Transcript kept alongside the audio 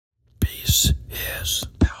is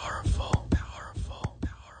powerful, powerful,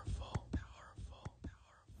 powerful, powerful.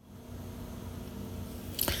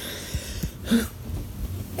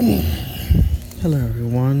 Hello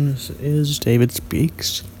everyone, this is David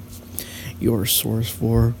Speaks, your source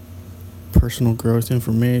for personal growth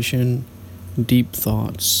information, deep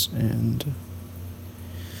thoughts, and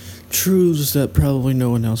truths that probably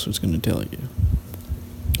no one else was going to tell you.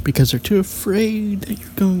 Because they're too afraid that you're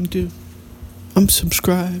going to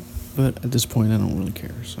unsubscribe. But at this point, I don't really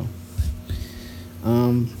care, so.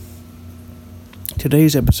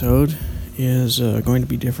 Today's episode is going to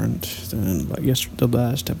be different than the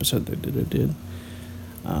last episode that I did.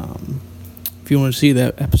 If you want to see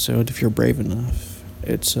that episode, if you're brave enough,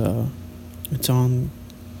 it's on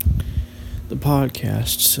the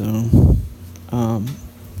podcast, so,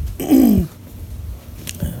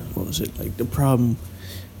 what was it, like the problem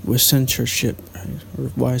with censorship, right? Or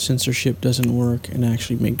why censorship doesn't work and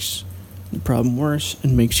actually makes the problem worse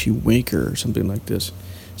and makes you weaker or something like this.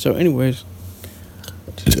 So anyways,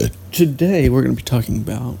 today we're going to be talking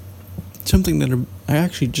about something that I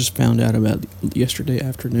actually just found out about yesterday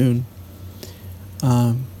afternoon.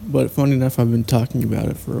 But funny enough, I've been talking about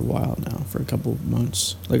it for a while now, for a couple of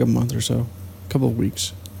months, like a month or so, a couple of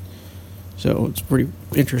weeks. So it's pretty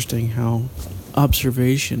interesting how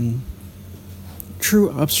true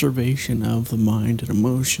observation of the mind and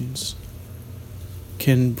emotions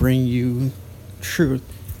can bring you truth.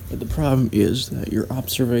 But the problem is that your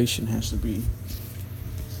observation has to be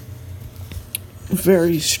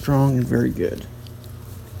very strong and very good.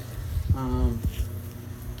 I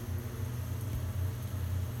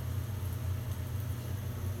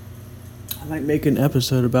might make an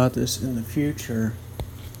episode about this in the future.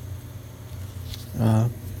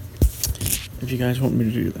 If you guys want me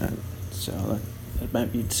to do that. So that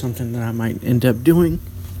might be something that I might end up doing.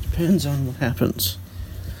 Depends on what happens.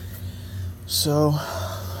 So,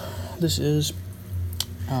 this is,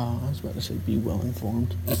 I was about to say be well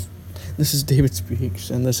informed. This is David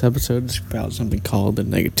Speaks, and this episode is about something called the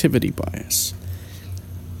negativity bias.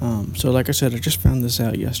 So like I said, I just found this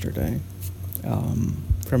out yesterday,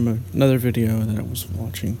 from another video that I was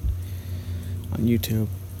watching on YouTube.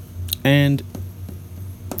 And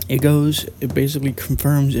it basically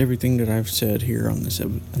confirms everything that I've said here on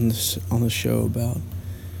the show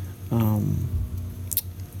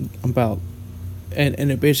about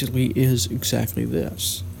and it basically is exactly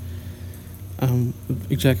this.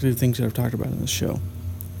 Exactly the things that I've talked about in this show.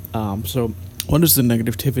 So what is the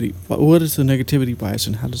negativity bias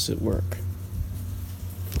and how does it work?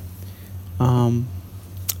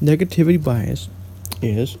 Negativity bias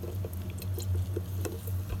is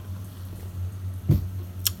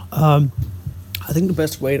I think the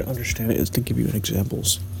best way to understand it is to give you an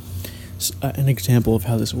example of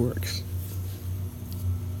how this works.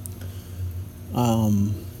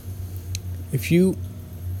 If you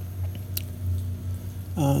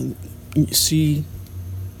see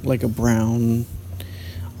like a brown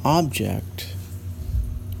object,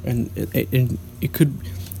 and it could,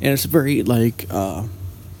 and it's very like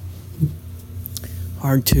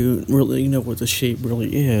hard to really know what the shape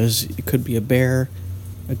really is. It could be a bear.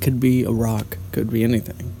 It could be a rock, could be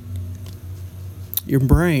anything. Your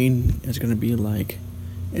brain is going to be like,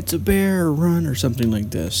 it's a bear, run, or something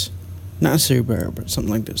like this. Not necessarily a bear, but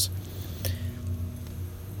something like this.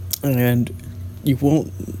 And you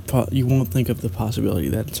won't think of the possibility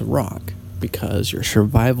that it's a rock, because your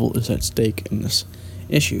survival is at stake in this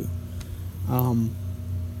issue.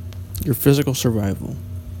 Your physical survival.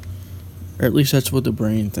 Or at least that's what the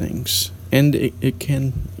brain thinks. And it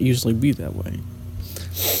can easily be that way.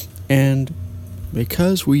 And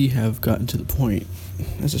because we have gotten to the point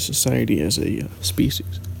as a society, as a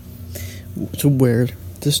species, to where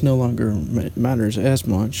this no longer matters as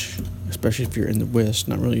much, especially if you're in the West,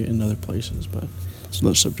 not really in other places, but it's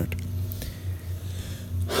another subject.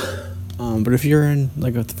 But if you're in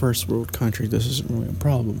like a first world country, this isn't really a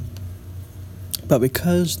problem. But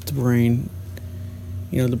because the brain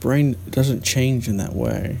doesn't change in that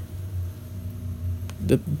way.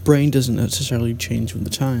 The brain doesn't necessarily change with the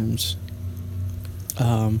times.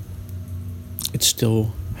 It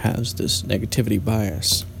still has this negativity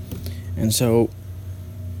bias. And so,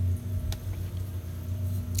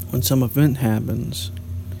 when some event happens,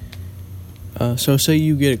 so say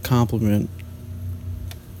you get a compliment,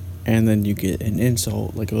 and then you get an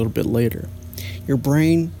insult like a little bit later, your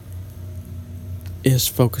brain is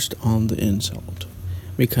focused on the insult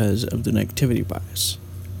because of the negativity bias.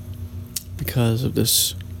 Because of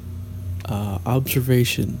this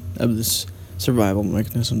observation of this survival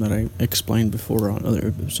mechanism that I explained before on other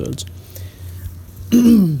episodes.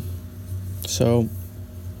 So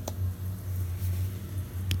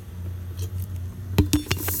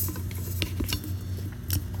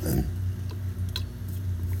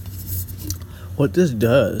what this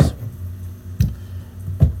does,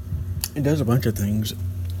 it does a bunch of things,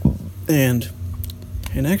 and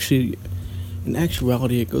actually, in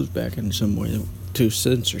actuality, it goes back in some way to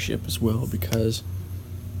censorship as well, because,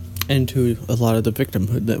 and to a lot of the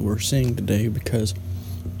victimhood that we're seeing today, because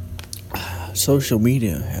social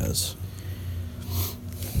media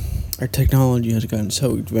our technology has gotten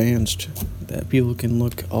so advanced that people can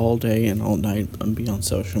look all day and all night and be on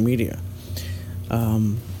social media.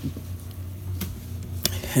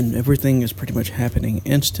 And everything is pretty much happening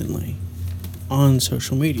instantly on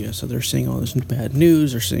social media. So they're seeing all this bad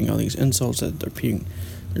news, they're seeing all these insults that they're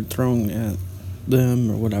throwing at them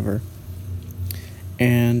or whatever.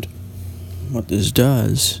 And what this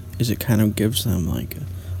does is it kind of gives them like,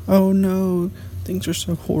 oh no, things are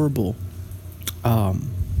so horrible.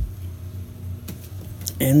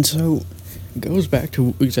 And so it goes back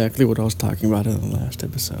to exactly what I was talking about in the last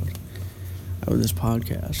episode of this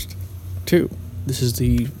podcast, too. This is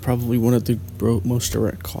probably one of the most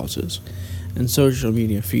direct causes, and social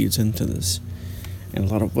media feeds into this in a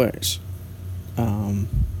lot of ways.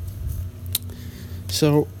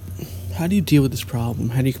 So, how do you deal with this problem?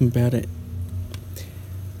 How do you combat it?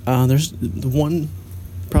 There's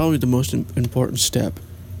probably the most important step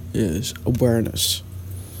is awareness.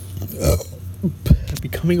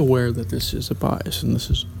 Becoming aware that this is a bias,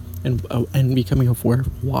 and becoming aware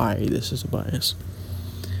of why this is a bias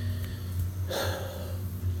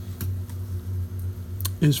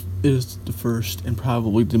is the first and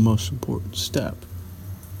probably the most important step,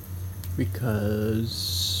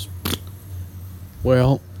 because,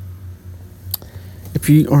 well, if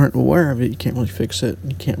you aren't aware of it, you can't really fix it,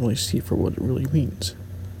 and you can't really see for what it really means.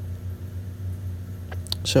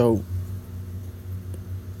 So,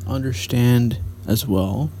 understand as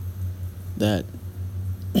well that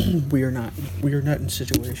we are not in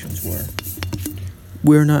situations where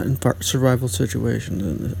we're not in survival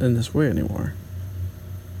situations in this way anymore.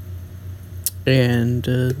 And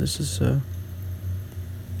this is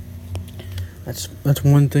that's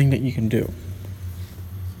one thing that you can do.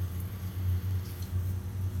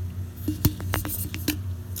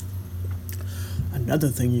 Another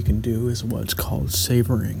thing you can do is what's called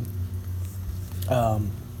savoring. At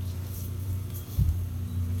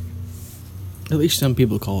least some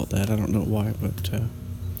people call it that. I don't know why, but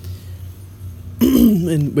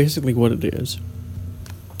and basically what it is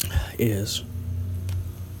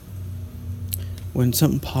when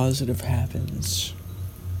something positive happens,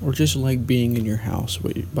 or just like being in your house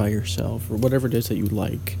by yourself, or whatever it is that you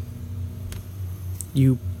like,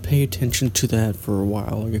 you pay attention to that for a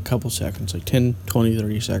while, like a couple seconds, like 10, 20,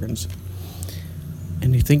 30 seconds,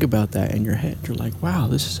 and you think about that in your head. You're like, wow,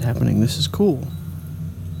 this is happening, this is cool.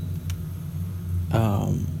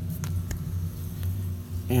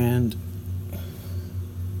 And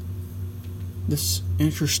this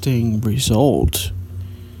interesting result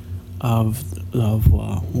of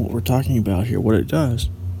what we're talking about here, what it does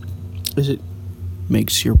is it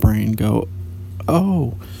makes your brain go,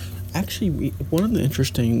 oh, actually, one of the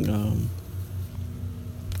interesting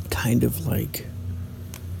kind of like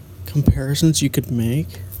comparisons you could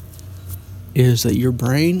make is that your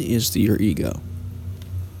brain is your ego.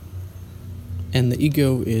 And the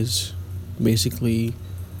ego is basically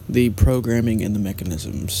the programming and the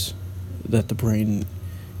mechanisms that the brain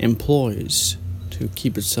employs to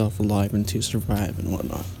keep itself alive and to survive and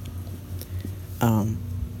whatnot.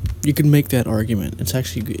 You can make that argument.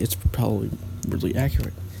 It's probably really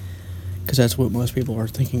accurate, because that's what most people are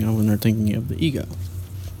thinking of when they're thinking of the ego.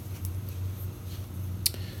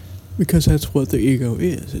 Because that's what the ego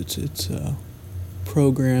is. It's a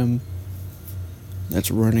program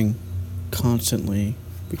that's running constantly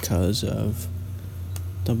because of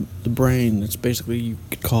the brain. That's basically, you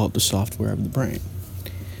could call it the software of the brain.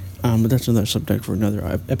 But that's another subject for another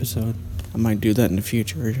episode. I might do that in the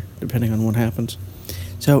future, depending on what happens.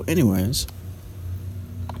 So, anyways,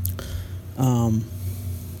 another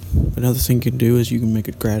thing you can do is you can make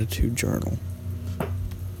a gratitude journal,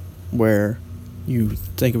 where you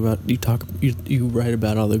think about, you write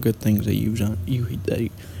about all the good things that you've done,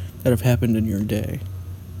 that have happened in your day,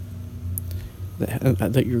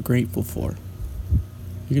 that you're grateful for.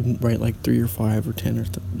 You can write like 3 or 5 or 10 or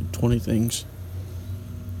 20 things,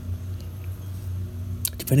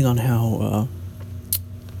 depending on how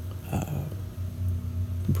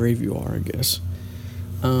brave you are, I guess.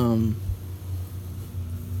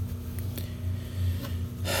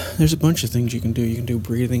 There's a bunch of things you can do. You can do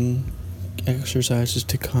breathing exercises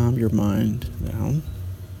to calm your mind down.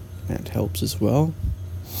 That helps as well.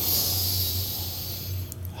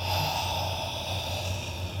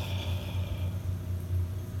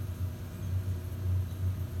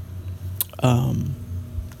 And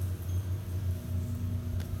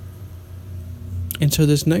so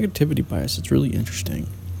this negativity bias, it's really interesting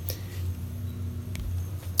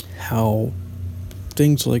how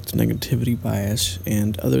things like the negativity bias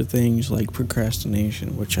and other things like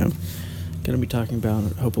procrastination, which I'm going to be talking about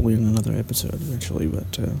hopefully in another episode eventually,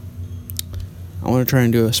 but I want to try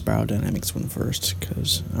and do a spiral dynamics one first,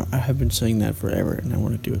 because I have been saying that forever and I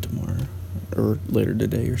want to do it tomorrow or later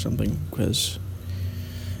today or something, because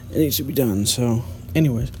it needs to be done. So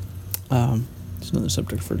anyways, it's another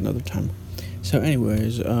subject for another time. So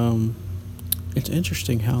anyways, it's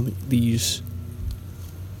interesting how these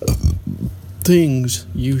things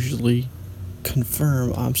usually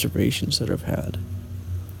confirm observations that I've had.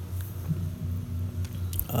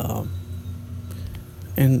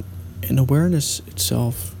 And awareness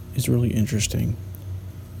itself is really interesting.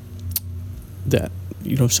 That,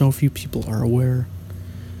 so few people are aware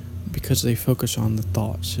because they focus on the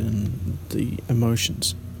thoughts and the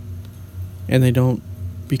emotions, and they don't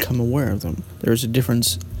become aware of them. There's a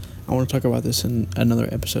difference. I want to talk about this in another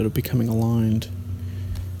episode of Becoming Aligned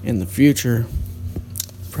in the future,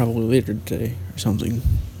 probably later today or something,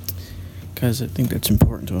 because I think that's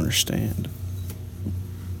important to understand.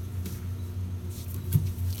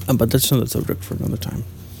 But that's another subject for another time.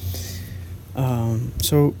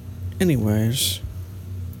 So anyways,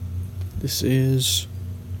 this is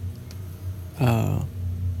I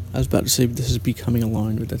was about to say this is Becoming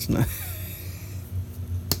Aligned, but that's not.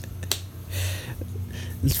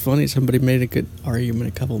 It's funny, somebody made a good argument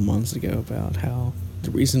a couple of months ago about how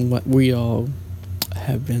the reason why we all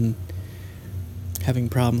have been having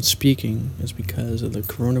problems speaking is because of the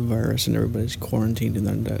coronavirus, and everybody's quarantined and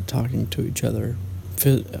they're not talking to each other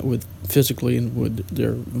with physically and with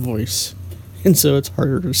their voice, and so it's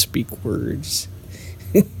harder to speak words.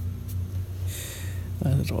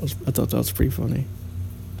 I thought that was pretty funny.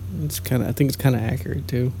 I think it's kind of accurate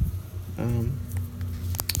too.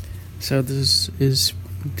 So this is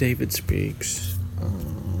David Speaks,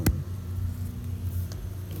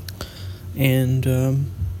 and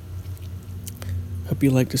hope you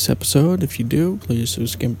like this episode. If you do, please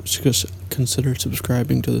consider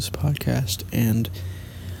subscribing to this podcast and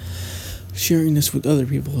sharing this with other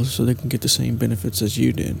people so they can get the same benefits as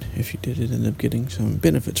you did, if you did end up getting some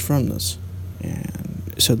benefits from this.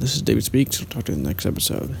 And so this is David Speaks. I'll talk to you in the next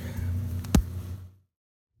episode.